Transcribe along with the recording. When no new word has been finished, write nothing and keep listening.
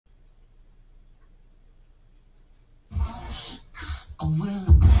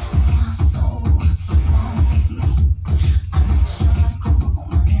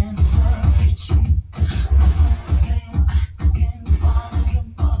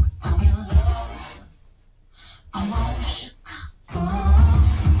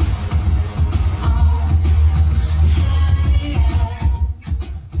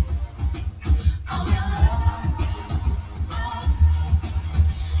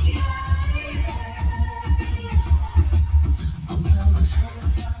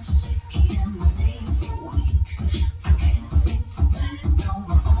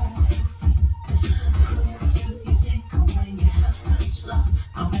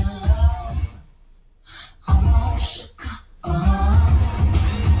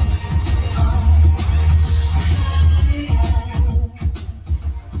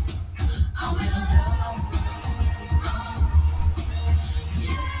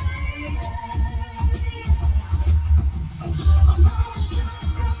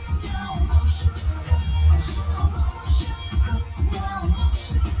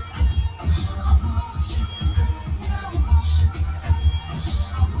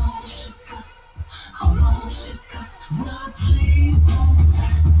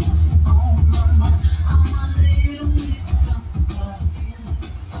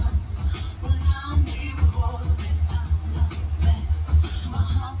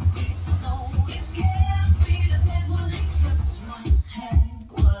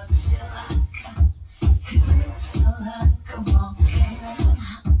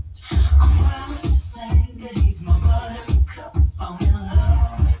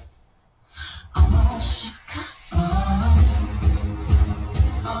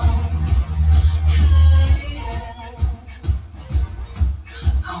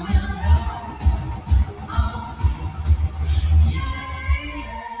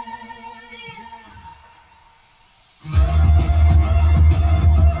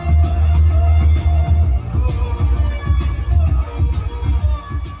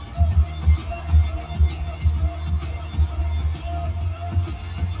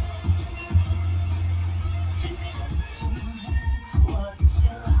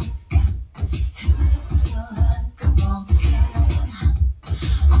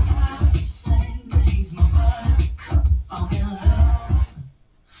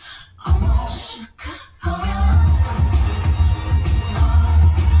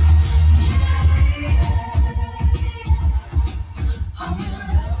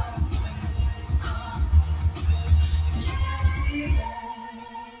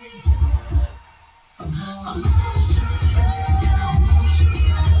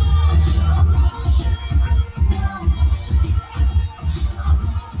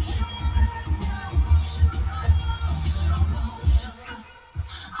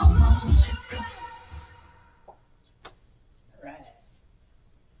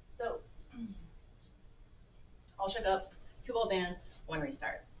all shook up, 2-ball dance, 1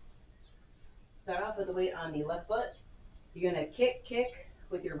 restart. Start off with the weight on the left foot. You're gonna kick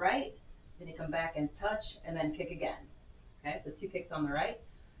with your right, then you come back and touch, and then kick again. Okay, so 2 kicks on the right,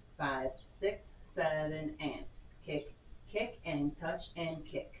 5, 6, 7, and kick, and touch, and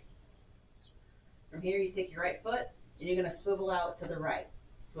kick. From here, you take your right foot, and you're gonna swivel out to the right.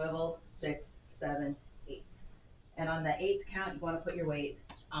 Swivel, 6, 7, 8. And on the 8th count, you wanna put your weight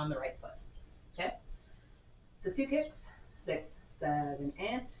on the right foot, okay? So 2 kicks, 6, 7,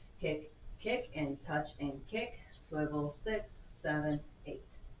 and kick, and touch, and kick. Swivel, 6, 7, 8.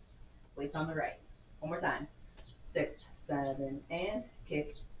 Weights on the right. One more time. 6, 7, and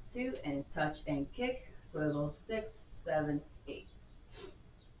kick, 2, and touch, and kick. Swivel, 6, 7, 8.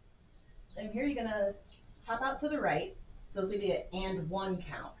 And here you're gonna hop out to the right. So it's gonna be an and 1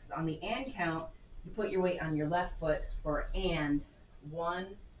 count. So on the and count, you put your weight on your left foot for and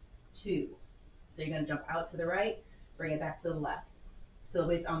 1, 2. So you're gonna jump out to the right, bring it back to the left. So the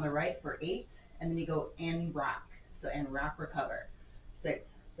weight's on the right for 8, and then you go and rock. So and rock, recover.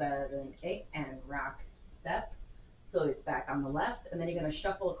 6, 7, 8, and rock, step. So it's back on the left, and then you're gonna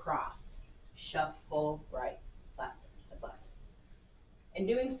shuffle across. Shuffle right, left, left. In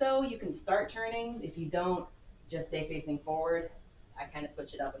doing so, you can start turning. If you don't, just stay facing forward. I kind of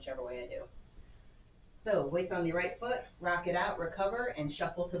switch it up whichever way I do. So weights on the right foot, rock it out, recover, and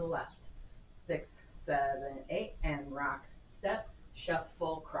shuffle to the left. 6, 7, 8, and rock, step,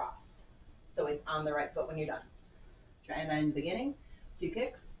 shuffle, cross. So it's on the right foot when you're done. Try that in the beginning. 2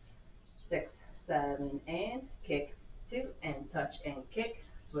 kicks, 6, 7, and kick, 2, and touch, and kick.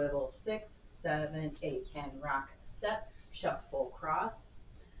 Swivel, 6, 7, 8, and rock, step, shuffle, cross.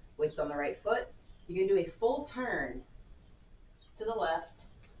 Weights on the right foot. You can do a full turn to the left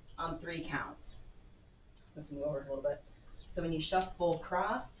on 3 counts. Let's move over a little bit. So when you shuffle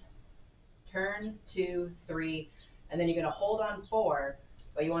cross, turn, 2, 3, and then you're going to hold on 4,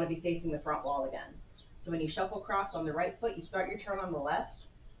 but you want to be facing the front wall again. So when you shuffle cross on the right foot, you start your turn on the left.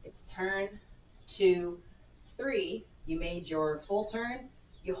 It's turn, 2, 3. You made your full turn.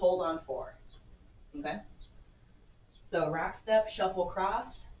 You hold on 4. Okay? So rock step, shuffle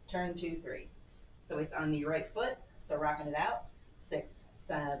cross, turn, 2, 3. So it's on the right foot. So rocking it out. 6,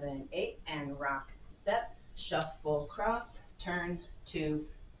 7, 8, and rock step, shuffle cross, turn, 2,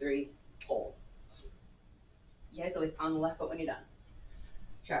 3, hold. Okay, so it's on the left foot when you're done.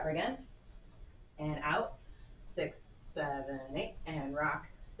 Sharper again, and out. 6, 7, 8, and rock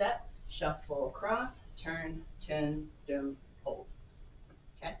step, shuffle cross, turn, doom, hold.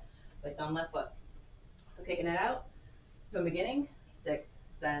 Okay, but it's on left foot. So kicking it out from the beginning. 6,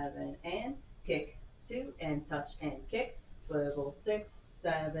 7, and kick, 2, and touch and kick, swivel, 6,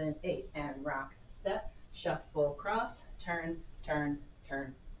 7, 8, and rock step, shuffle cross, turn,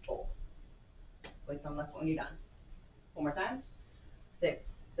 hold. Wait on left foot when you're done. One more time.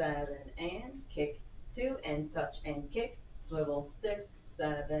 6, 7, and kick, 2, and touch and kick, swivel, 6,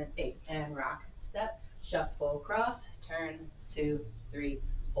 7, 8, and rock step, shuffle cross, turn, 2, 3,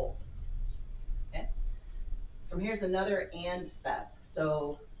 hold. Okay. From here's another and step.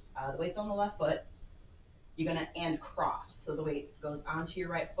 So the weight's on the left foot. You're gonna and cross. So the weight goes onto your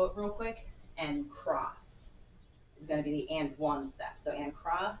right foot real quick, and cross is gonna be the and one step. So and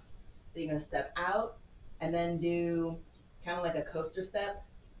cross, then you're gonna step out, and then do kind of like a coaster step,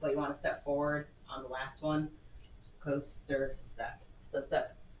 but you want to step forward on the last one. Coaster step. So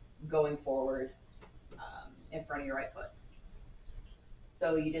step going forward in front of your right foot.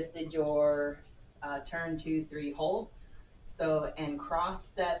 So you just did your turn, 2, 3, hold. So and cross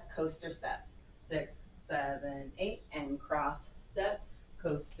step, coaster step. 6, 7, 8, and cross step,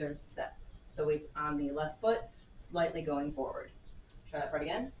 coaster step. So it's on the left foot, slightly going forward. Try that part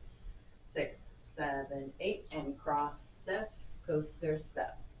again. 6, 7, 8, and cross step, coaster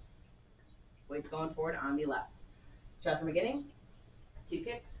step. Weight's going forward on the left. Try from beginning. 2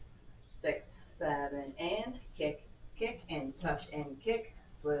 kicks. 6, 7, and kick, kick, and touch and kick,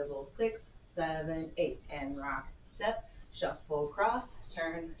 swivel, 6, 7, 8, and rock step, shuffle cross,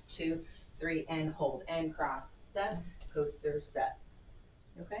 turn, 2, 3, and hold, and cross step, coaster step.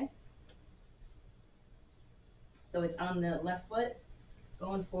 Okay? So it's on the left foot,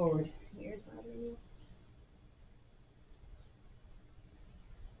 going forward. Ears bothering you?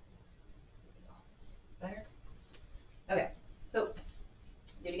 Better? Okay, so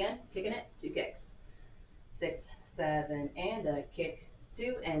do it again, kicking it, 2 kicks. 6, 7, and a kick,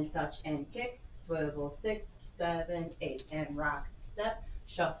 2, and touch and kick, swivel, 6, 7, 8, and rock step,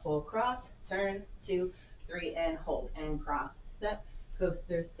 shuffle cross, turn, 2, 3, and hold, and cross step,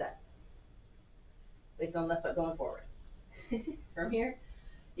 coaster step. Weights on left foot going forward. From here,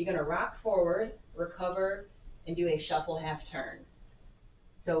 you're going to rock forward, recover, and do a shuffle half turn.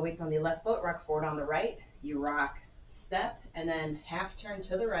 So weights on the left foot, rock forward on the right, you rock step, and then half turn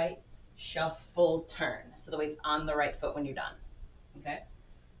to the right, shuffle turn. So the weight's on the right foot when you're done. Okay?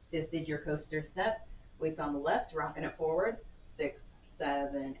 So just did your coaster step, weights on the left, rocking it forward, 6,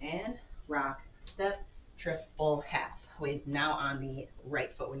 7, and rock step, triple half. Weight's now on the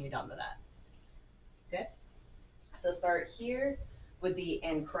right foot when you're done with that. Okay? So start here with the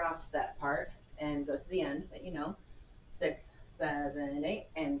and cross step part, and go to the end that you know. 6, 7, 8,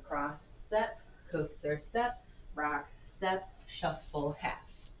 and cross step, coaster step, rock step, shuffle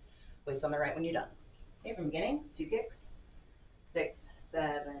half. Weights on the right when you're done. Okay, from beginning, 2 kicks. 6,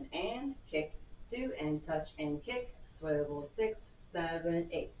 7, and kick, 2, and touch and kick, swivel, 6, 7,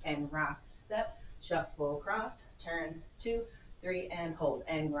 8, and rock step, shuffle cross, turn, 2, 3, and hold,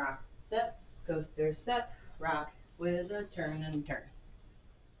 and rock step, coaster step, rock with a turn and turn.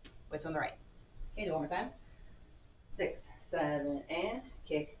 Weights on the right. Okay, do it one more time. 6, 7, and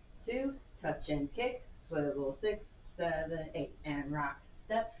kick, 2, touch and kick, swivel, 6, 7, 8, and rock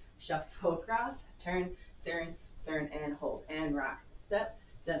step, shuffle cross, turn, and hold, and rock step,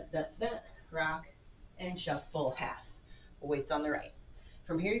 rock, and shuffle half. Weights on the right.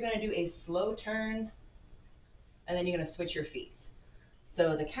 From here, you're going to do a slow turn, and then you're going to switch your feet.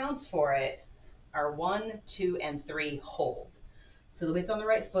 So the counts for it are 1, 2, and 3, hold. So the weight's on the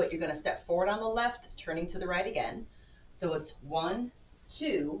right foot, you're going to step forward on the left, turning to the right again. So it's 1,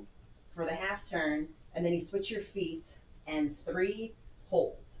 2 for the half turn, and then you switch your feet, and 3,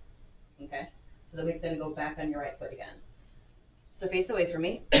 hold. Okay? So the weight's going to go back on your right foot again. So face away from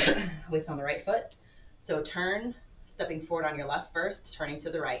me. Weight's on the right foot. So turn, stepping forward on your left first, turning to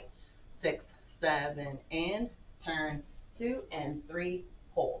the right. 6, 7, and turn, 2, and 3,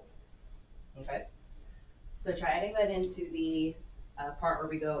 hold. Okay? So try adding that into the part where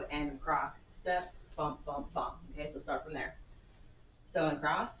we go and rock, step, bump, bump, bump. Okay, so start from there. So and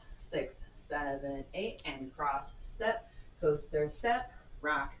cross, 6, 7, 8, and cross, step, coaster, step,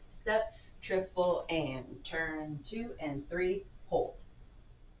 rock, step, triple, and turn, 2 and 3, hold.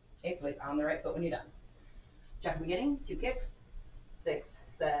 Okay, so it's on the right foot when you're done. Try from beginning, 2 kicks, 6,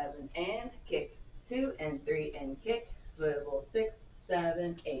 7, and kick, 2 and 3 and kick, swivel, 6,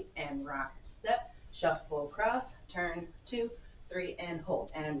 7, 8, and rock, step, shuffle, cross, turn, 2, 3, and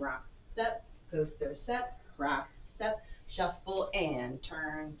hold, and rock, step, coaster, step, rock, step, shuffle, and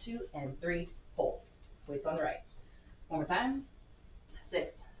turn, 2 and 3, hold. Weights on the right. One more time.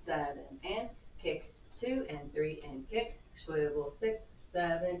 6, 7, and kick, 2 and 3 and kick, swivel, 6,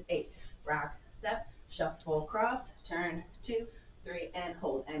 7, 8, rock, step, shuffle, cross, turn, 2, 3, and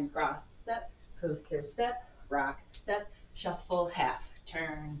hold, and cross, step, coaster, step, rock, step, shuffle, half,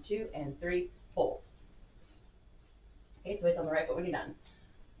 turn, 2 and 3, hold. Okay, so it's on the right foot when you're done.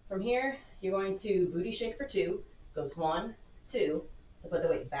 From here, you're going to booty shake for 2, goes 1, 2, so put the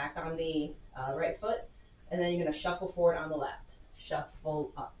weight back on the right foot, and then you're going to shuffle forward on the left,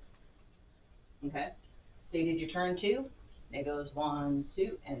 shuffle up. Okay, so you did your turn 2, it goes 1,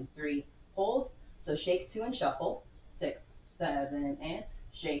 2, and 3, hold, so shake 2 and shuffle, 6, 7, and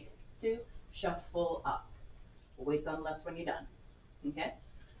shake 2, shuffle up. Weights on the left when you're done. Okay,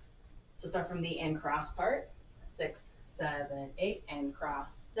 so start from the and cross part, 6, 7, 8, and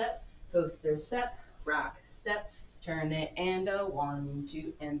cross, step, coaster, step, rock, step, turn it, and a 1,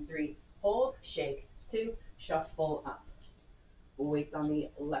 2, and 3, hold, shake 2, shuffle up. Weights on the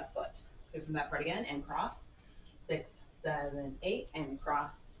left foot. Go from that part again and cross, 6, 7, 8, and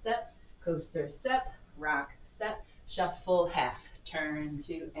cross, step, coaster, step, rock, step, shuffle, half, turn,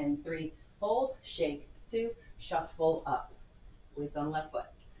 2 and 3, hold, shake 2, shuffle up. Weights on the left foot.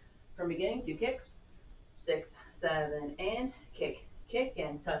 From beginning, 2 kicks, 6, 7, and kick, kick,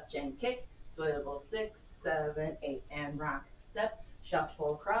 and touch and kick, swivel, 6, 7, 8, and rock, step,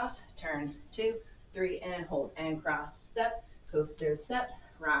 shuffle, cross, turn, 2, 3, and hold, and cross, step, coaster, step,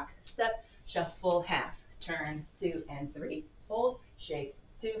 rock, step, shuffle, half, turn, 2 and 3, hold, shake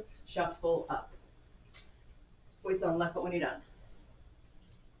 2, shuffle up. Weights on the left foot when you're done.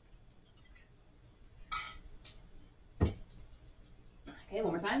 Okay,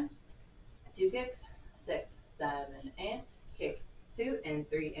 one more time. 2 kicks, 6, 7, and kick, 2 and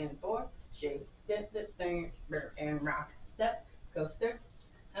 3 and 4, shake, and rock, step, coaster,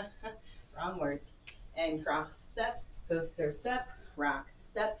 wrong words, and cross, step, coaster, step, rock,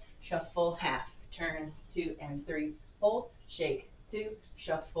 step, shuffle, half, turn, 2 and 3, hold, shake 2,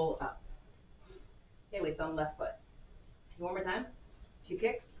 shuffle up. Okay, weights on the left foot. One more time. 2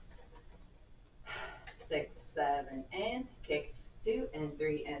 kicks, 6, 7, and kick, 2 and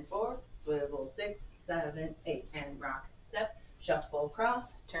 3 and 4, swivel, 6, 7, 8, and rock, step, shuffle,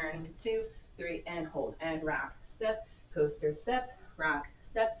 cross, turn, 2, 3, and hold, and rock, step, coaster, step, rock,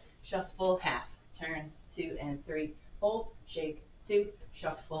 step, shuffle, half, turn, 2 and 3, hold, shake 2,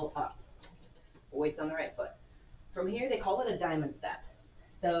 shuffle up. Weights on the right foot. From here, they call it a diamond step.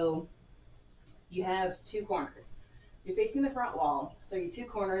 So you have 2 corners. You're facing the front wall, so your 2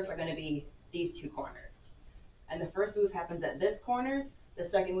 corners are going to be these 2 corners. And the first move happens at this corner, the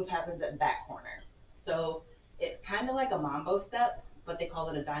second move happens at that corner. So it's kind of like a mambo step, but they call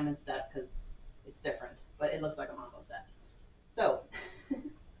it a diamond step because it's different, but it looks like a mambo step. So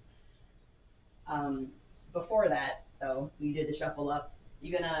before that, though, you did the shuffle up,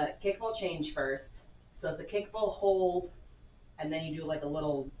 you're going to kickball change first. So it's a kickball hold, and then you do like a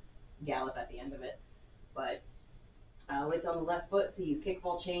little gallop at the end of it. But it's on the left foot, so you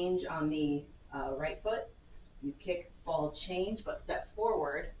kickball change on the right foot. You kick, ball, change, but step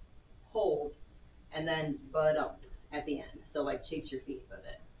forward, hold, and then butt up at the end. So like chase your feet with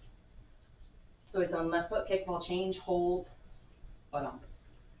it. So it's on left foot, kick, ball, change, hold, butt up.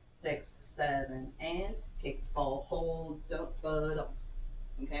 6, 7, and kick, ball, hold, don't, butt up.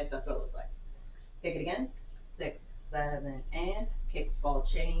 Okay, so that's what it looks like. Kick it again. 6, 7, and kick, ball,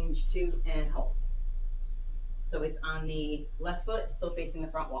 change, 2, and hold. So it's on the left foot, still facing the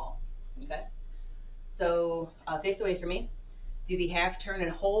front wall. Okay. So face away from me. Do the half turn and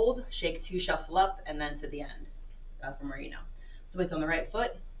hold, shake 2, shuffle up, and then to the end from where you know. So it's on the right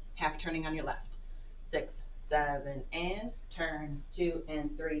foot, half turning on your left. 6, 7, and turn, 2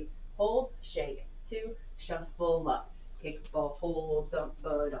 and 3, hold, shake 2, shuffle up, kick, ball, hold, dump,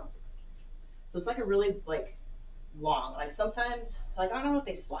 dump. So it's like a really like long. Like sometimes, like I don't know if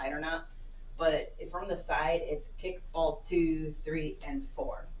they slide or not, but from the side, it's kick, ball, 2, 3, and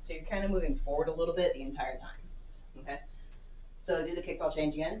 4. So you're kind of moving forward a little bit the entire time. Okay. So do the kick, ball,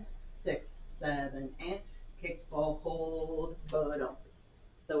 change again. 6, 7, and kick, fall, hold, bottom.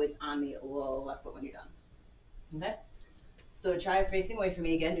 So it's on the left foot when you're done. Okay? So try facing away from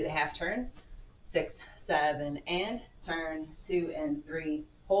me again. Do the half turn. 6, 7, and turn. 2 and 3.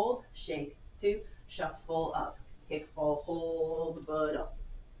 Hold, shake, 2, shuffle up. Kick, fall, hold, bottom.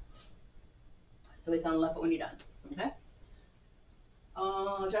 So it's on the left foot when you're done. Okay?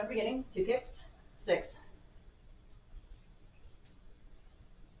 Try beginning. 2 kicks. 6.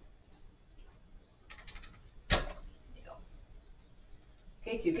 There you go.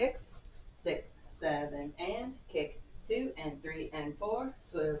 Okay, 2 kicks. 6, 7, and kick. 2 and 3 and 4.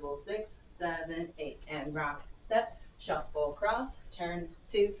 Swivel 6, 7, 8, and rock, step, shuffle, cross, turn,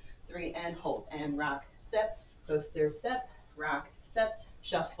 2, 3, and hold, and rock, step, coaster, step, rock, step,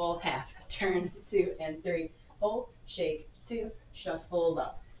 shuffle, half, turn, 2 and 3, hold, shake, 2, shuffle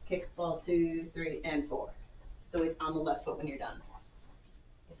up, kick, ball, 2, 3, and 4. So it's on the left foot when you're done.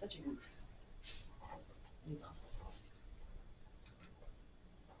 You're such a goof. There you go.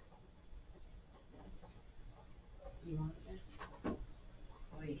 You want it there?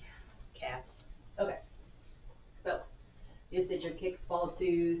 Oy, cats. Okay. So you did your kick, fall,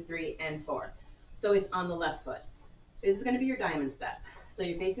 2, 3, and 4. So it's on the left foot. This is going to be your diamond step. So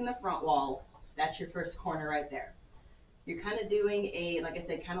you're facing the front wall. That's your first corner right there. You're kind of doing a, like I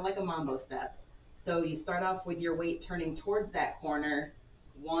said, kind of like a mambo step. So you start off with your weight turning towards that corner,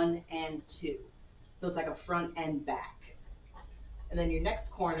 1 and 2. So it's like a front and back. And then your next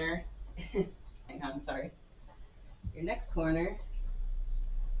corner, hang on, sorry. Your next corner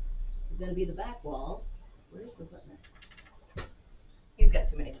is going to be the back wall. Where's the button? He's got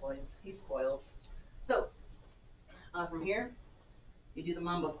too many toys. He's spoiled. So from here, you do the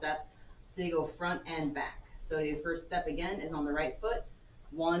mambo step. So you go front and back. So your first step again is on the right foot,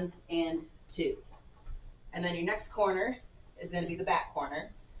 1 and 2. And then your next corner is going to be the back corner.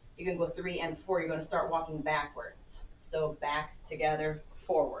 You're going to go 3 and 4. You're going to start walking backwards. So back, together,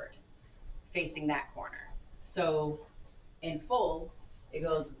 forward, facing that corner. So in full, it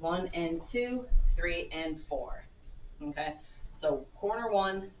goes 1 and 2, 3 and 4. Okay? So corner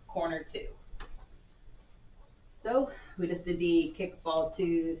 1, corner 2. So we just did the kick, ball,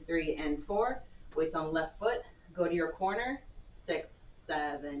 2, 3, and 4. Weights on the left foot. Go to your corner. 6,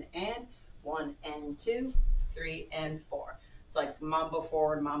 7, and 1 and 2, 3 and 4. So like mambo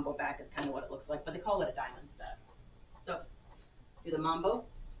forward, mambo back is kind of what it looks like, but they call it a diamond step. So do the mambo,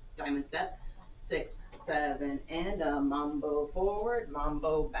 diamond step. 6, 7, and a mambo forward,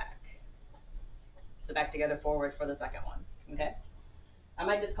 mambo back. So back together forward for the second one. Okay? I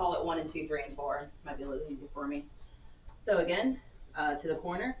might just call it 1 and 2, 3 and 4. Might be a little easy for me. So again, to the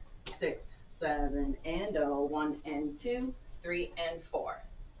corner, 6, 7, and 1 and 2, 3 and 4.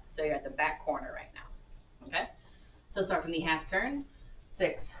 So you're at the back corner right now. Okay? So start from the half turn.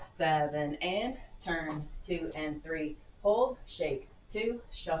 6, 7, and turn, 2 and 3. Hold, shake, 2,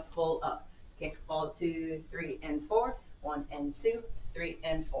 shuffle up. Kick, ball, 2, 3 and 4. 1 and 2, 3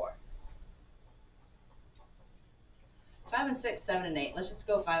 and 4. 5 and 6, 7 and 8. Let's just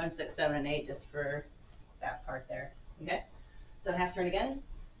go 5 and 6, 7 and 8 just for that part there. Okay? So half turn again.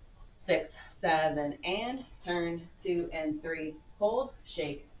 6, 7, and turn, 2 and 3. Hold,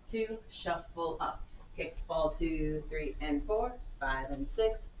 shake, 2, shuffle up. Kick, ball, 2, 3 and 4. 5 and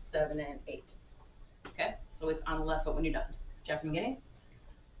 6, 7 and 8. Okay? So it's on the left foot when you're done. Try from the beginning.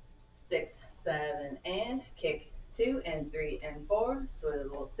 6, 7, and kick, 2 and 3 and 4.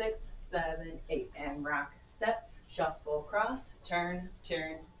 Swivel 6, 7, 8, and rock, step. Shuffle, cross, turn,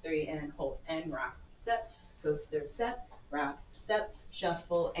 turn, 3 and hold, and rock, step, coaster, step, rock, step,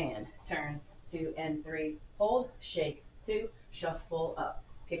 shuffle, and turn, 2 and 3, hold, shake, 2, shuffle up,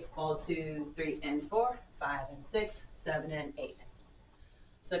 kick, ball, 2, 3 and 4, 5 and 6, 7 and 8.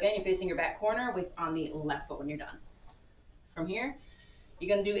 So again, you're facing your back corner, weights on the left foot when you're done. From here,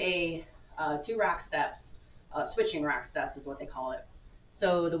 you're going to do a 2 rock steps, switching rock steps is what they call it.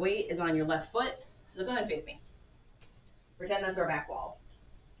 So the weight is on your left foot, so go ahead and face me. Pretend that's our back wall.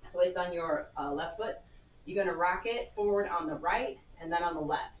 The weight's on your left foot. You're going to rock it forward on the right and then on the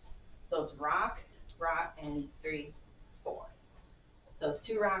left. So it's rock, rock, and 3, 4. So it's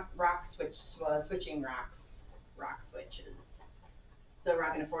 2 switching rocks, rock switches. So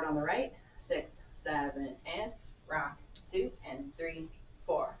rocking it forward on the right, 6, 7, and rock, 2, and 3,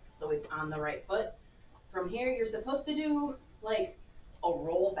 4. So it's on the right foot. From here, you're supposed to do like a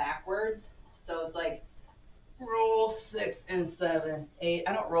roll backwards. So it's like roll 6 and 7, 8.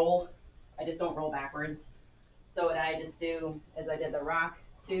 I don't roll. I just don't roll backwards. So what I just do is I did the rock,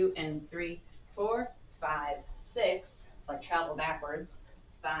 2 and 3, 4, 5, 6, like travel backwards,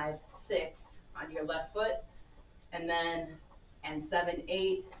 5, 6 on your left foot, and then 7,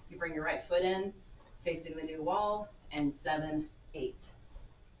 8, you bring your right foot in, facing the new wall, and 7, 8.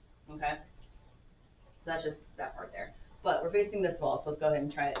 Okay? So that's just that part there. But we're facing this wall, so let's go ahead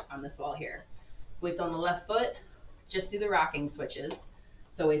and try it on this wall here. Weights on the left foot, just do the rocking switches.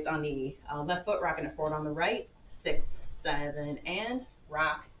 So weights on the left foot, rocking it forward on the right, 6, 7, and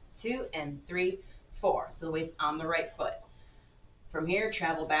rock, 2, and 3, 4. So the weight's on the right foot. From here,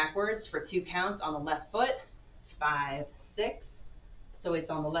 travel backwards for 2 counts on the left foot, 5, 6. So it's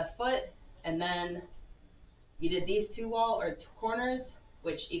on the left foot, and then you did these 2 corners,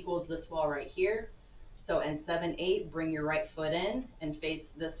 which equals this wall right here. So and 7, 8, bring your right foot in and face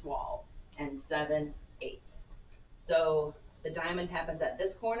this wall, and 7, 8. So the diamond happens at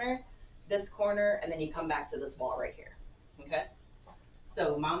this corner, and then you come back to this wall right here. Okay?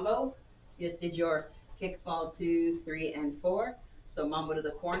 So mambo, you just did your kickball 2, 3, and 4. So mambo to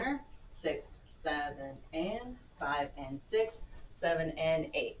the corner, 6, 7, and 5, and 6, 7, and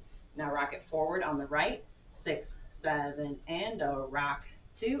 8. Now rock it forward on the right, 6, 7, and a rock,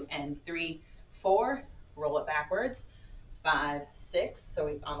 2, and 3, 4. Roll it backwards, 5, 6. So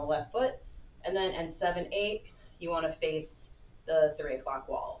he's on the left foot, and then and 7, 8. You want to face the 3 o'clock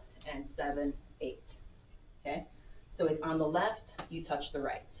wall, and 7, 8. Okay. So it's on the left. You touch the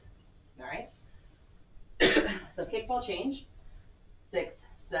right. All right. So kickball change. 6,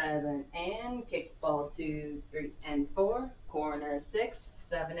 7, and kickball 2, 3, and 4. Corner 6,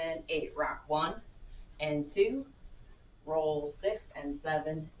 7, and 8. Rock 1 and 2. Roll 6 and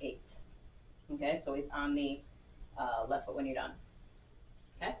 7, 8. Okay, so it's on the left foot when you're done.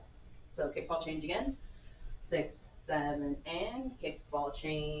 Okay, so kickball change again. 6, 7, and kickball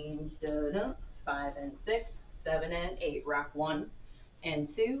change. 5 and 6, 7 and 8. Rock 1 and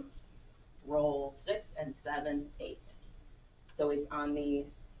 2. Roll 6 and 7, 8. So it's on the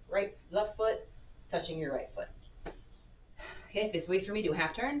left foot, touching your right foot. Okay, if it's wait for me, do a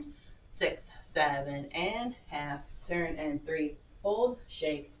half turn. 6, 7, and half turn, and 3, hold,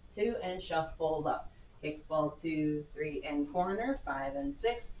 shake, 2, and shuffle up. Kickball 2, 3, and corner, 5 and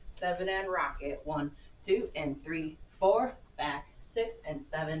 6, 7, and rocket, 1, 2, and 3, 4, back, 6, and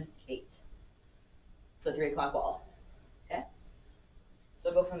 7, 8. So 3 o'clock wall. Okay?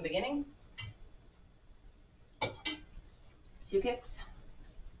 So go from the beginning. 2 kicks,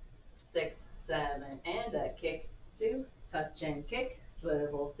 6, 7, and a kick, 2, touch and kick,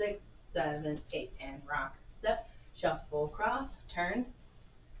 swivel 6, 7, 8, and rock, step, shuffle, cross, turn,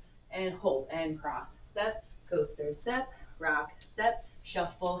 and hold, and cross, step, coaster, step, rock, step,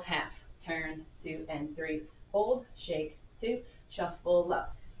 shuffle, half, turn, 2 and 3, hold, shake, 2, shuffle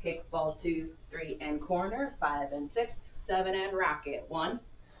up, kickball 2, 3, and corner, 5 and 6, 7, and rocket, 1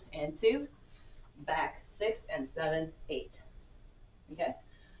 and 2, back, 6 and 7, 8. Okay,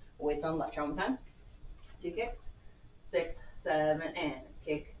 weights on left. Try one time. 2 kicks, 6, 7, and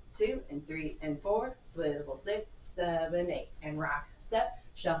kick, 2 and 3 and 4, swivel 6, 7, 8, and rock, step,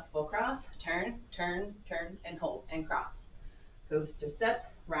 shuffle, cross, turn, turn, turn, and hold, and cross. Coaster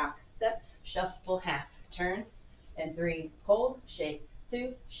step, rock, step, shuffle, half, turn, and 3, hold, shake,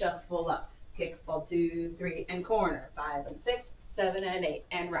 2, shuffle up, kickball 2, 3, and corner, 5 and 6, 7 and 8,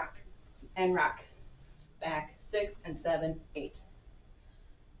 and rock, back, 6 and 7, 8.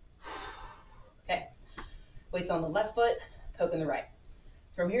 Okay, weights on the left foot, poking the right.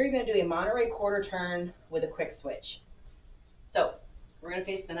 From here, you're going to do a Monterey quarter turn with a quick switch. So we're going to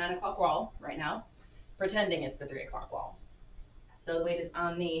face the 9 o'clock wall right now, pretending it's the 3 o'clock wall. So the weight is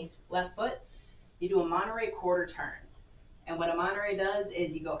on the left foot. You do a Monterey quarter turn. And what a Monterey does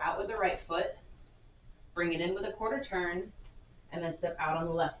is you go out with the right foot, bring it in with a quarter turn, and then step out on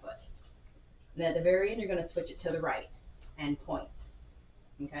the left foot. And at the very end, you're going to switch it to the right and point.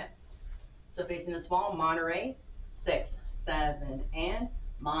 Okay? So facing this wall, Monterey, 6, 7, and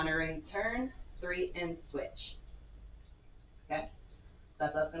Monterey turn, 3, and switch. Okay? So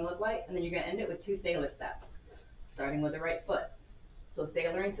that's what it's going to look like. And then you're going to end it with 2 sailor steps, starting with the right foot. So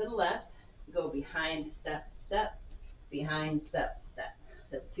sailoring to the left, go behind, step, step, behind, step, step.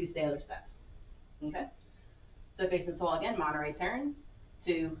 So that's 2 sailor steps. Okay? So facing this wall again, Monterey turn,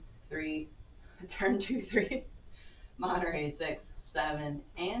 2, 3, turn 2, 3, Monterey 6, 7,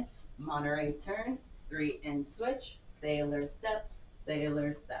 and Monterey turn, 3, and switch, sailor step,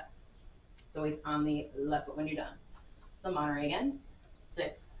 sailor step. So it's on the left foot when you're done. So Monterey again,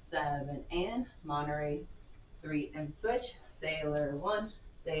 6, 7, and Monterey 3, and switch, sailor 1,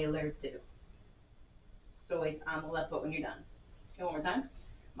 sailor 2. So it's on the left foot when you're done. Okay, one more time.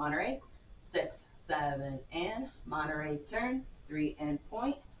 Monterey, 6, 7, and Monterey turn, 3, and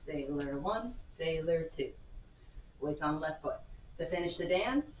point, sailor 1, sailor 2. Weights on the left foot. To finish the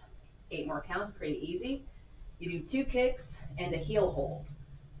dance, 8 more counts, pretty easy. You do 2 kicks and a heel hold.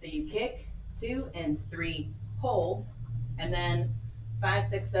 So you kick, 2, and 3, hold, and then 5,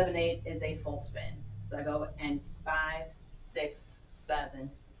 6, 7, 8 is a full spin. So I go and 5, 6,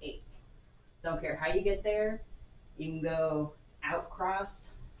 7, 8. Don't care how you get there. You can go out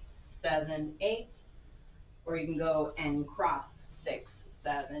cross 7, 8, or you can go and cross 6,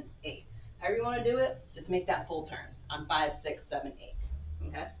 7, 8. However you want to do it, just make that full turn on 5, 6, 7, 8.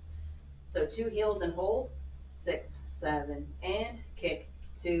 Okay? So 2 heels and hold, 6, 7, and kick,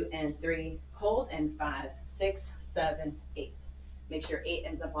 2 and 3, hold, and 5, 6, 7, 8. Make sure 8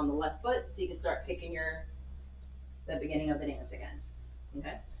 ends up on the left foot so you can start kicking the beginning of the dance again.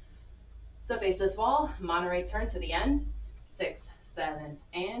 Okay? So face this wall, Monterey turn to the end, 6, 7,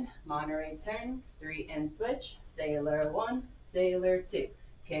 and Monterey turn, 3 and switch, sailor 1, sailor 2,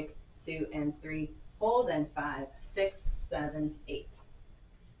 kick, 2 and 3, hold, and 5, 6, 7, 8.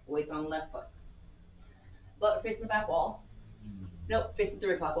 Weights on the left foot. But facing the back wall. Nope, facing the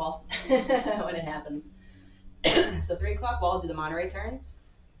 3 o'clock wall when it happens. So 3 o'clock wall, do the Monterey turn,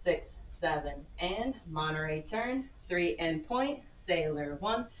 6, 7, and Monterey turn, 3 and point, sailor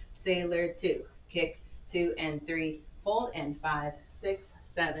 1, sailor 2, kick, 2 and 3, hold, and 5, 6,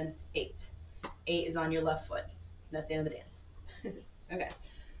 7, 8. 8 is on your left foot. That's the end of the dance. Okay.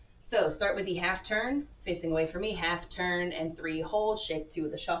 So start with the half turn, facing away from me, half turn and 3 hold, shake 2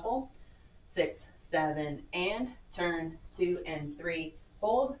 with a shuffle, 6, 7, and turn, 2 and 3,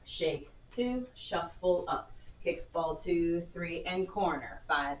 hold, shake 2, shuffle up, kick, fall 2, 3 and corner,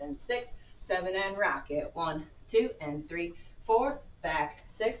 5 and 6, 7 and rock it, 1, 2 and 3, 4, back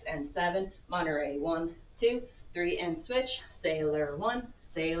 6 and 7, Monterey 1, 2, 3 and switch, sailor 1,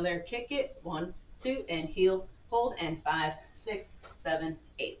 sailor kick it, 1, 2 and heel, hold, and 5, 6, 7,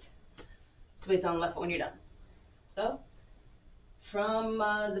 8. Squeeze on the left foot when you're done. So from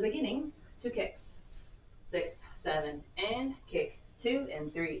the beginning, 2 kicks, 6, 7, and kick, 2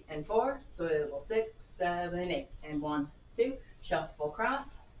 and 3 and 4, swivel 6, 7, 8, and 1, 2, shuffle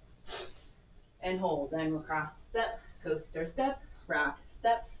cross, and hold, then cross step, coaster step, rock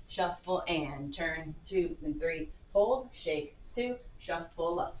step, shuffle, and turn, 2 and 3, hold, shake 2,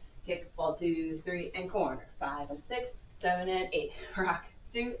 shuffle up, kick, fall 2, 3, and corner, 5 and 6, 7 and 8, rock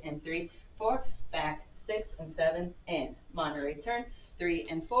 2 and 3, 4, back 6 and 7, and Monterey turn, 3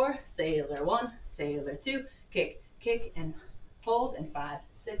 and 4, sailor 1, sailor 2, kick, kick, and hold, and 5,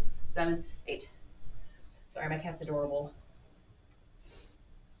 6, 7, 8. Sorry, my cat's adorable.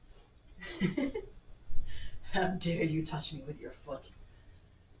 How dare you touch me with your foot?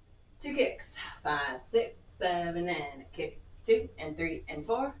 2 kicks, 5, 6, 7, and kick, 2 and 3 and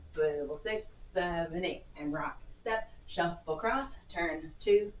 4, swivel 6, 7, 8, and rock step, shuffle cross, turn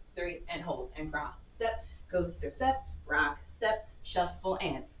 2, 3, and hold, and cross step, coaster step, rock step, shuffle,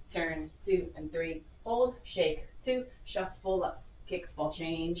 and turn 2 and 3, hold, shake 2, shuffle up, kick, fall,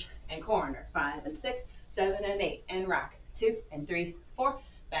 change, and corner, 5 and 6, 7 and 8, and rock 2 and 3, 4,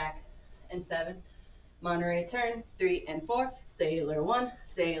 back and 7, Monterey turn, 3 and 4, sailor 1,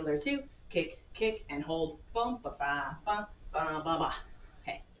 sailor 2, kick, kick, and hold, boom, ba ba ba ba ba ba.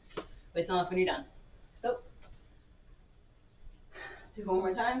 Okay, wait till when you're done. So, do one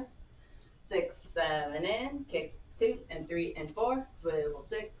more time. 6, 7, and kick, 2 and 3 and 4, swivel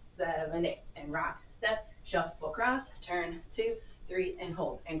 6, 7, 8, and rock step, shuffle cross, turn 2, 3, and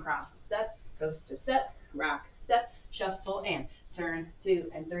hold, and cross step, coaster step, rock step, shuffle, and turn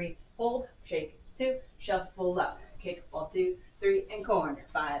 2 and 3, hold, shake 2, shuffle up, kick, fall 2, 3, and corner,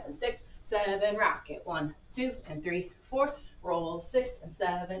 5 and 6, 7, rock it, 1, 2 and 3, 4, roll 6 and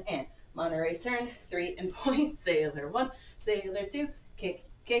 7, and Monterey turn, 3 and point, sailor 1, sailor 2, kick,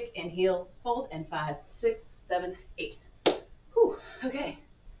 kick, and heel, hold, and 5, 6, 7, 8. Whew, okay.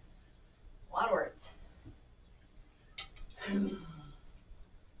 A lot of words.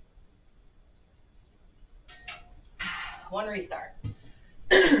 One restart.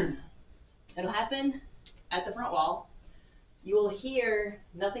 It'll happen at the front wall. You will hear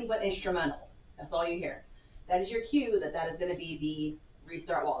nothing but instrumental. That's all you hear. That is your cue that is going to be the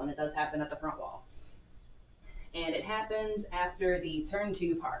restart wall, and it does happen at the front wall. And it happens after the turn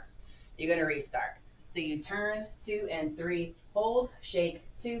 2 part. You're going to restart. So you turn 2 and 3, hold, shake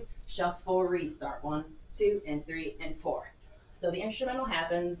 2, shuffle, restart 1, 2 and 3 and 4. So the instrumental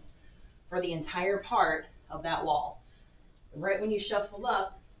happens for the entire part of that wall. Right when you shuffle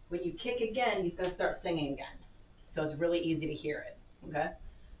up, when you kick again, he's going to start singing again. So it's really easy to hear it. Okay?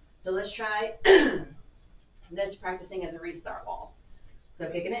 So let's try this practicing as a restart wall. So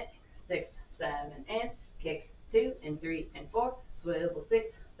kicking it, 6, 7, and kick 2 and 3 and 4, swivel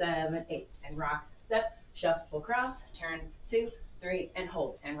 6, 7, 8, and rock step, shuffle cross, turn 2, 3, and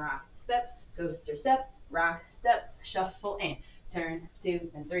hold, and rock step, coaster step, rock step, shuffle, and turn,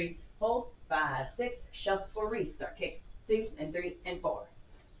 2 and 3, hold, 5, 6, shuffle, restart, kick, 2 and 3 and 4.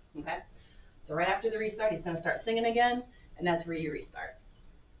 Okay? So right after the restart, he's going to start singing again, and that's where you restart.